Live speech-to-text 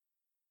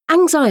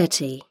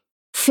Anxiety,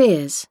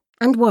 fears,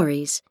 and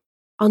worries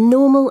are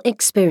normal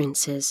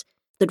experiences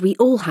that we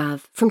all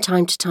have from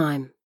time to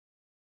time.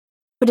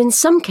 But in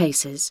some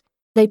cases,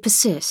 they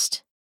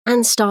persist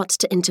and start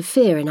to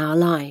interfere in our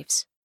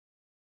lives.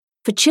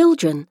 For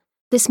children,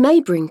 this may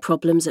bring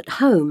problems at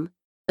home,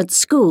 at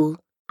school,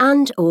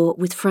 and/or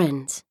with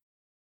friends.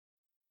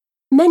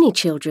 Many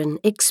children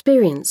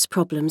experience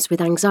problems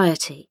with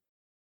anxiety,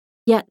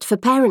 yet for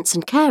parents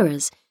and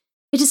carers,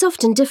 it is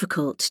often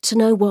difficult to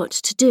know what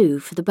to do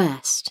for the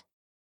best.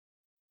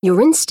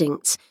 Your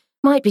instincts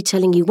might be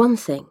telling you one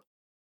thing.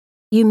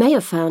 You may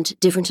have found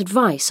different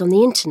advice on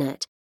the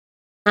internet,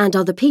 and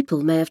other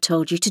people may have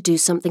told you to do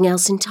something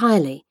else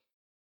entirely.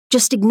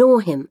 Just ignore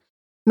him,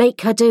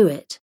 make her do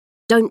it,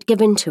 don't give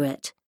in to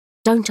it,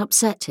 don't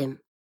upset him.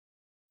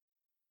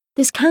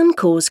 This can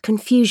cause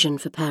confusion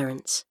for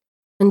parents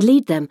and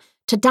lead them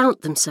to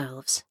doubt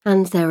themselves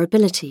and their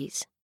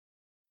abilities.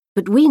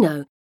 But we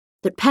know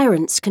that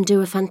parents can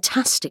do a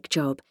fantastic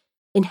job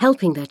in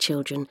helping their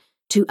children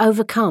to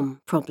overcome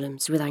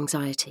problems with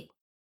anxiety.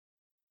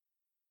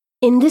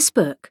 In this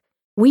book,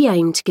 we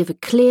aim to give a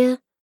clear,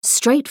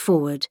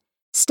 straightforward,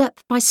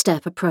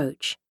 step-by-step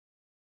approach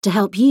to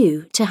help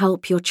you to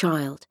help your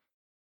child,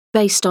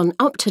 based on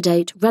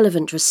up-to-date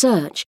relevant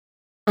research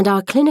and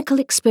our clinical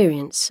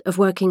experience of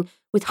working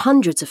with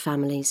hundreds of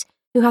families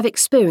who have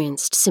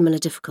experienced similar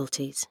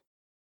difficulties.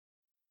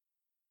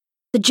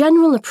 The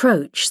general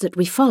approach that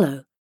we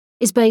follow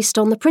is based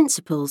on the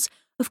principles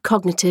of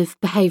cognitive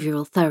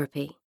behavioural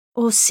therapy,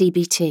 or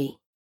CBT.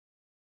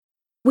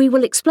 We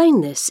will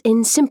explain this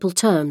in simple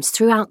terms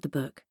throughout the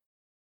book,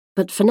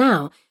 but for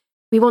now,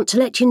 we want to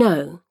let you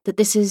know that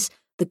this is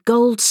the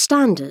gold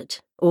standard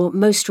or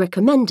most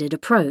recommended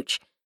approach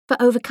for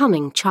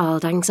overcoming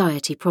child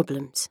anxiety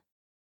problems.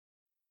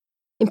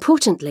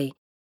 Importantly,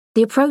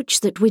 the approach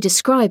that we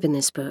describe in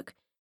this book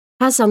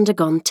has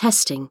undergone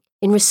testing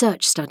in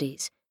research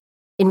studies,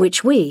 in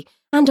which we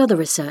and other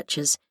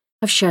researchers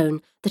have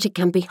shown that it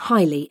can be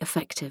highly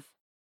effective.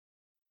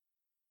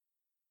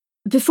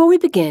 Before we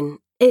begin,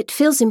 it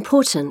feels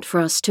important for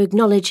us to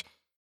acknowledge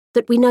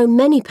that we know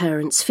many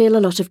parents feel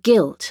a lot of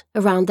guilt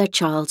around their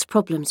child's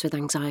problems with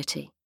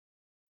anxiety.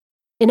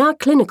 In our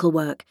clinical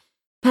work,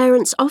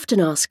 parents often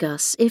ask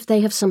us if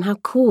they have somehow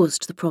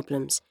caused the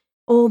problems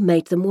or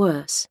made them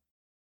worse.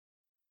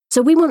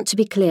 So we want to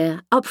be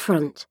clear up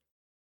front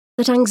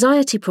that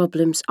anxiety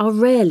problems are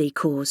rarely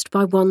caused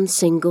by one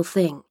single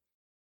thing,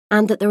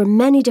 and that there are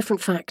many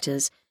different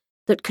factors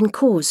that can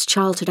cause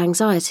childhood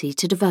anxiety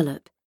to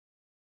develop,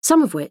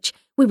 some of which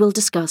we will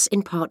discuss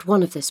in part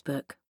 1 of this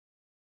book.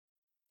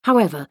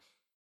 However,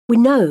 we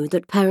know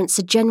that parents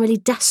are generally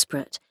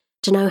desperate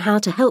to know how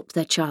to help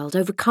their child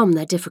overcome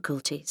their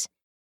difficulties.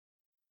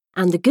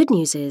 And the good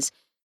news is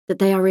that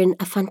they are in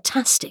a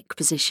fantastic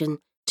position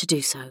to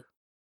do so.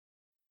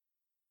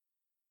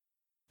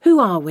 Who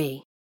are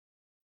we?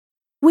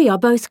 We are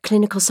both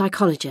clinical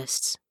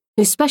psychologists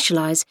who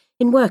specialise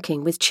in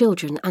working with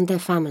children and their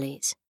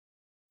families.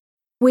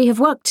 We have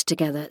worked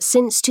together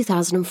since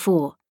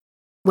 2004,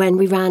 when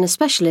we ran a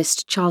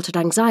specialist childhood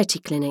anxiety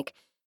clinic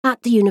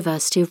at the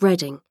University of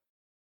Reading,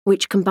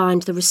 which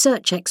combined the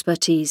research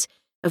expertise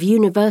of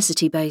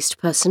university-based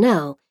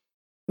personnel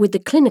with the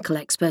clinical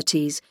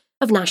expertise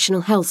of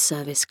National Health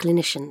Service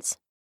clinicians.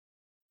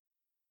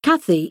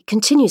 Cathy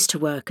continues to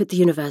work at the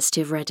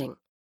University of Reading,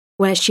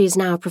 where she is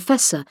now a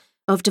professor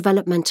of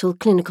developmental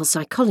clinical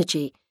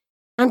psychology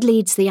and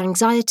leads the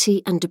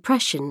Anxiety and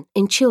Depression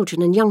in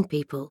Children and Young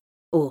People,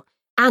 or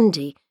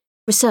ANDY,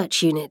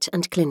 research unit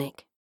and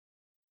clinic.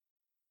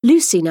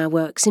 Lucy now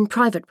works in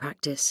private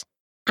practice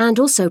and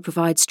also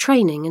provides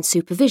training and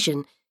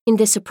supervision in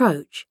this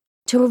approach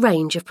to a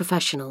range of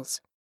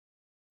professionals.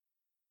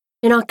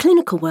 In our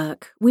clinical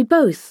work, we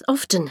both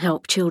often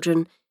help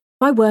children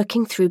by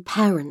working through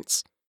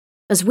parents,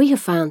 as we have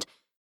found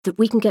that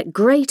we can get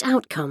great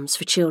outcomes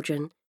for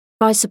children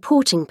by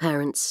supporting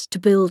parents to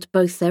build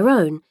both their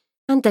own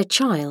and their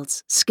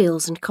child's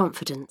skills and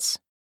confidence.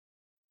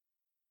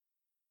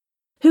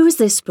 Who is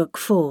this book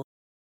for?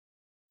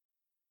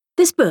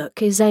 This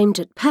book is aimed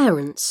at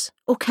parents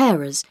or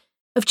carers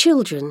of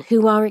children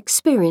who are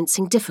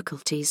experiencing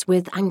difficulties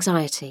with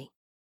anxiety.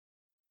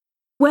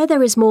 Where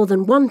there is more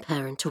than one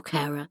parent or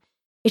carer,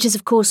 it is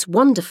of course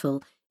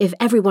wonderful if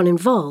everyone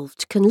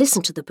involved can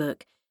listen to the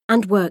book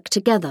and work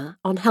together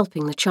on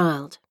helping the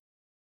child.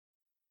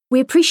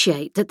 We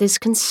appreciate that this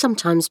can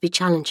sometimes be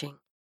challenging,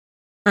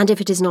 and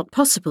if it is not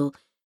possible,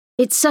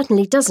 it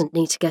certainly doesn't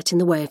need to get in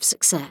the way of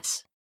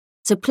success,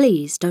 so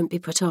please don't be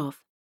put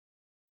off.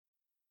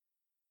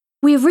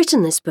 We have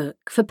written this book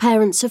for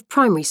parents of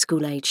primary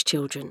school-age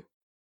children,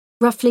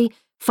 roughly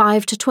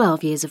 5 to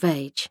 12 years of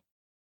age.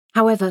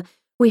 However,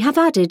 we have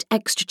added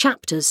extra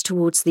chapters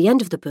towards the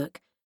end of the book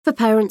for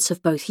parents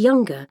of both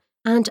younger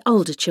and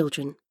older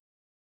children.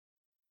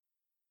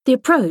 The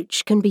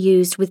approach can be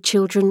used with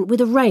children with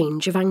a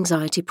range of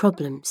anxiety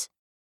problems.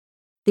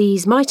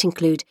 These might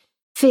include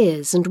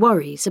fears and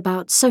worries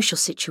about social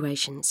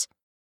situations,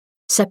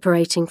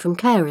 separating from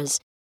carers,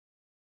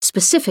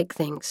 specific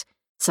things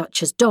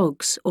such as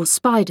dogs or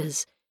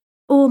spiders,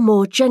 or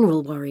more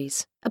general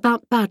worries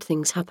about bad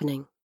things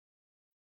happening.